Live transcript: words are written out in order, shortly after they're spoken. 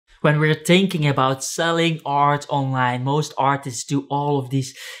When we're thinking about selling art online, most artists do all of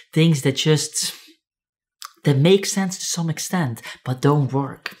these things that make sense to some extent, but don't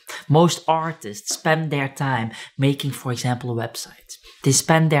work. Most artists spend their time making, for example, a website. They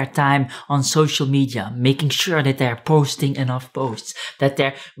spend their time on social media, making sure that they're posting enough posts, that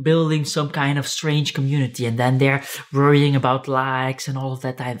they're building some kind of strange community, and then they're worrying about likes and all of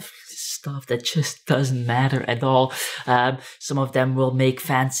that type of stuff that just doesn't matter at all. Some of them will make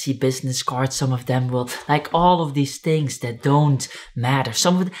fancy business cards. Some of them will, like, all of these things that don't matter.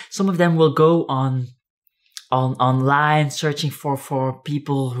 Some of them will go online searching for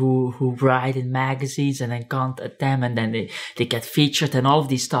people who write in magazines and then contact them, and then they get featured and all of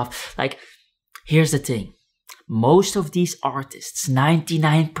these stuff. Like, here's the thing. Most of these artists,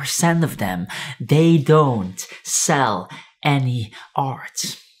 99% of them, they don't sell any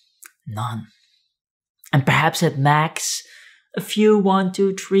art. None. And perhaps at max, a few, 1,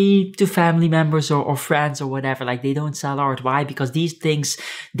 2, 3, to family members or friends or whatever. Like, they don't sell art. Why? Because these things,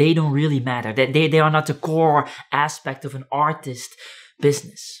 they don't really matter. They are not the core aspect of an artist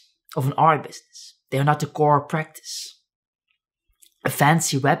business, of an art business. They are not the core practice. A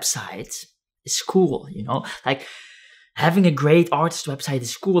fancy website is cool, you know? Like, having a great artist website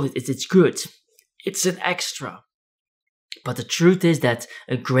is cool. It's good. It's an extra. But the truth is that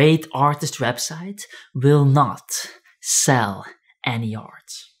a great artist website will not sell any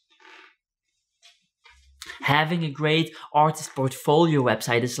art. Having a great artist portfolio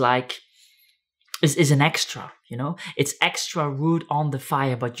website is an extra, you know? It's extra wood on the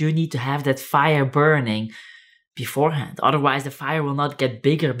fire, but you need to have that fire burning beforehand. Otherwise, the fire will not get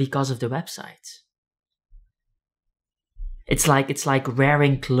bigger because of the website. It's like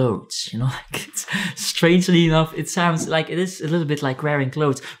wearing clothes, you know? Like, strangely enough, it sounds like it is a little bit like wearing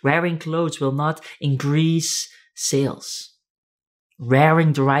clothes. Wearing clothes will not increase sales.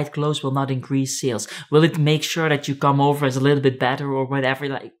 Wearing the right clothes will not increase sales. Will it make sure that you come over as a little bit better or whatever?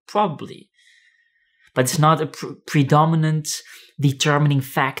 Like, probably. But it's not a predominant determining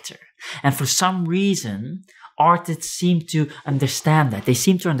factor. And for some reason, artists seem to understand that. They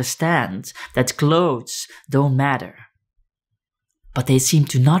seem to understand that clothes don't matter. But they seem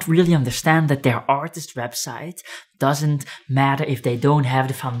to not really understand that their artist website doesn't matter if they don't have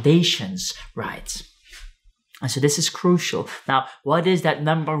the foundations right. And so this is crucial. Now, what is that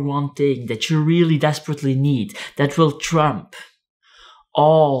number one thing that you really desperately need that will trump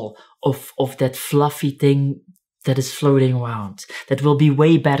all of that fluffy thing that is floating around, that will be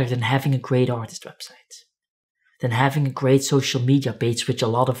way better than having a great artist website, than having a great social media page with a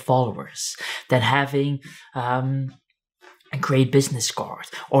lot of followers, than having a great business card,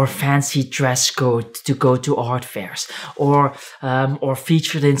 or fancy dress code to go to art fairs, or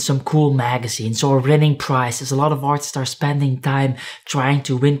featured in some cool magazines, or winning prizes. A lot of artists are spending time trying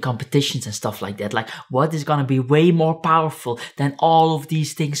to win competitions and stuff like that. Like, what is going to be way more powerful than all of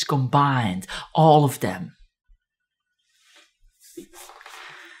these things combined? All of them.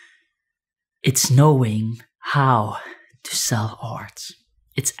 It's knowing how to sell art.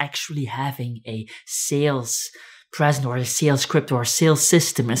 It's actually having a sales present, or a sales script, or a sales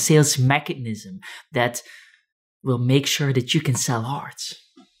system, a sales mechanism that will make sure that you can sell art.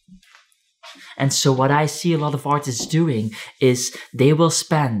 And so what I see a lot of artists doing is they will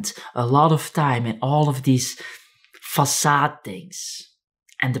spend a lot of time in all of these facade things.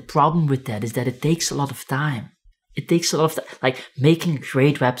 And the problem with that is that it takes a lot of time. It takes a lot of like making a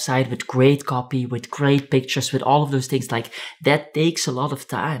great website with great copy, with great pictures, with all of those things. Like, that takes a lot of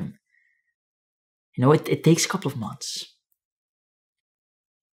time. You know, it takes a couple of months.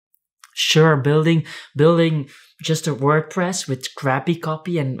 Sure, building just a WordPress with crappy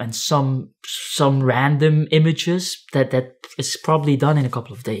copy and some random images, that is probably done in a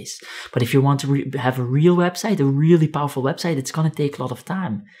couple of days. But if you want to have a real website, a really powerful website, it's going to take a lot of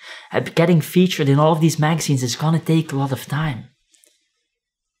time. Getting featured in all of these magazines is going to take a lot of time.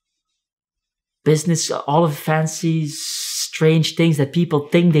 Business, all of the fancy, strange things that people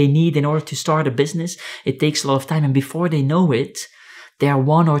think they need in order to start a business, it takes a lot of time. And before they know it, they are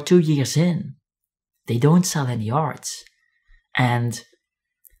 1 or 2 years in. They don't sell any art. And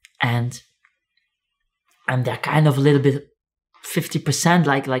they're kind of a little bit 50%,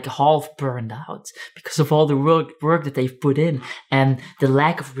 like half burned out because of all the work that they've put in and the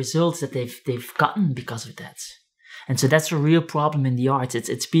lack of results that they've gotten because of that. And so that's a real problem in the arts.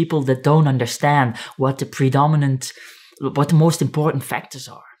 It's people that don't understand what the most important factors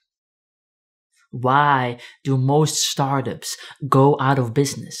are. Why do most startups go out of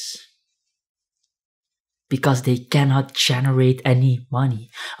business? because they cannot generate any money.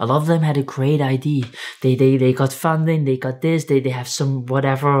 A lot of them had a great idea. They got funding, they got this, they have some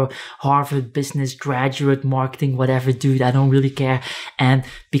whatever Harvard business graduate marketing, whatever dude, I don't really care. And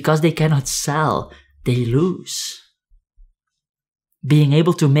because they cannot sell, they lose. Being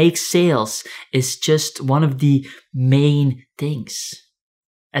able to make sales is just one of the main things.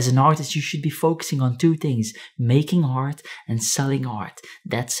 As an artist, you should be focusing on 2 things: making art and selling art.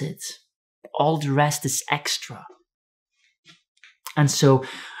 That's it. All the rest is extra. And so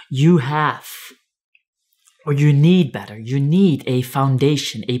you have, or you need better, you need a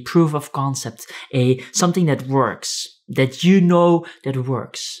foundation, a proof of concept, something that works, that you know that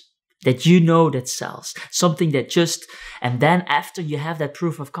works, that you know that sells, something that just, and then after you have that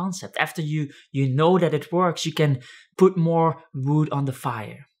proof of concept, after you know that it works, you can put more wood on the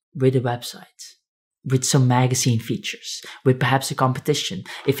fire with a website, with some magazine features, with perhaps a competition,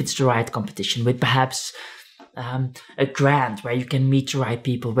 if it's the right competition, with perhaps a grant where you can meet the right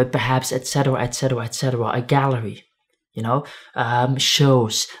people, with perhaps etc., etc., etc., a gallery,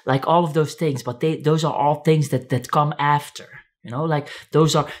 shows, like all of those things. But those are all things that come after, like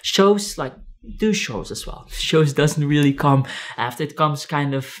those are shows, like do shows as well. Shows doesn't really come after, it comes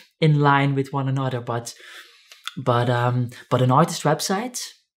kind of in line with one another. But an artist website,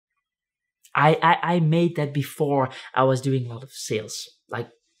 I made that before I was doing a lot of sales. Like,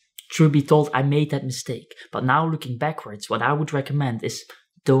 truth be told, I made that mistake. But now looking backwards, what I would recommend is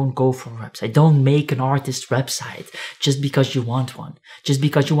don't go for a website. Don't make an artist website just because you want one. Just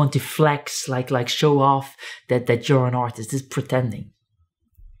because you want to flex, like show off that you're an artist. This is pretending.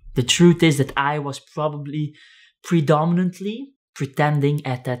 The truth is that I was probably predominantly pretending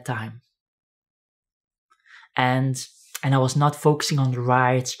at that time. And I was not focusing on the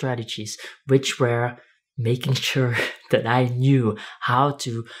right strategies, which were making sure that I knew how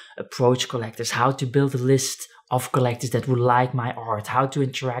to approach collectors, how to build a list of collectors that would like my art, how to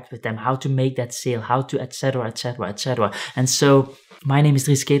interact with them, how to make that sale, how to etc., etc., etc. And so my name is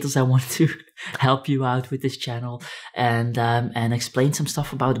Dries Ketels. I want to help you out with this channel and explain some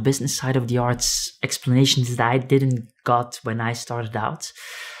stuff about the business side of the arts, explanations that I didn't got when I started out.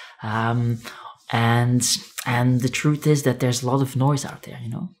 And the truth is that there's a lot of noise out there,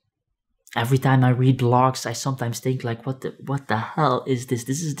 Every time I read blogs, I sometimes think like, what the hell is this?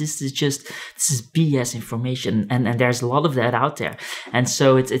 This is BS information, and there's a lot of that out there. And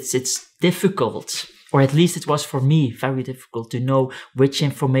so it's difficult, or at least it was for me very difficult to know which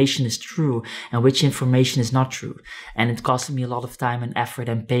information is true and which information is not true. And it costed me a lot of time and effort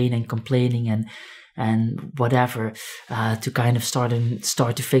and pain and complaining and whatever to kind of start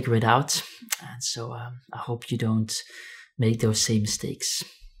to figure it out. And so I hope you don't make those same mistakes.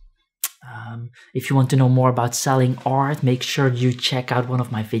 If you want to know more about selling art, make sure you check out one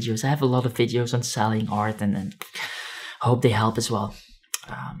of my videos. I have a lot of videos on selling art, and I hope they help as well.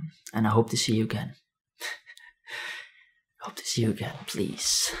 And I hope to see you again. Hope to see you again,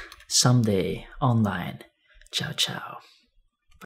 please. Someday online. Ciao, ciao.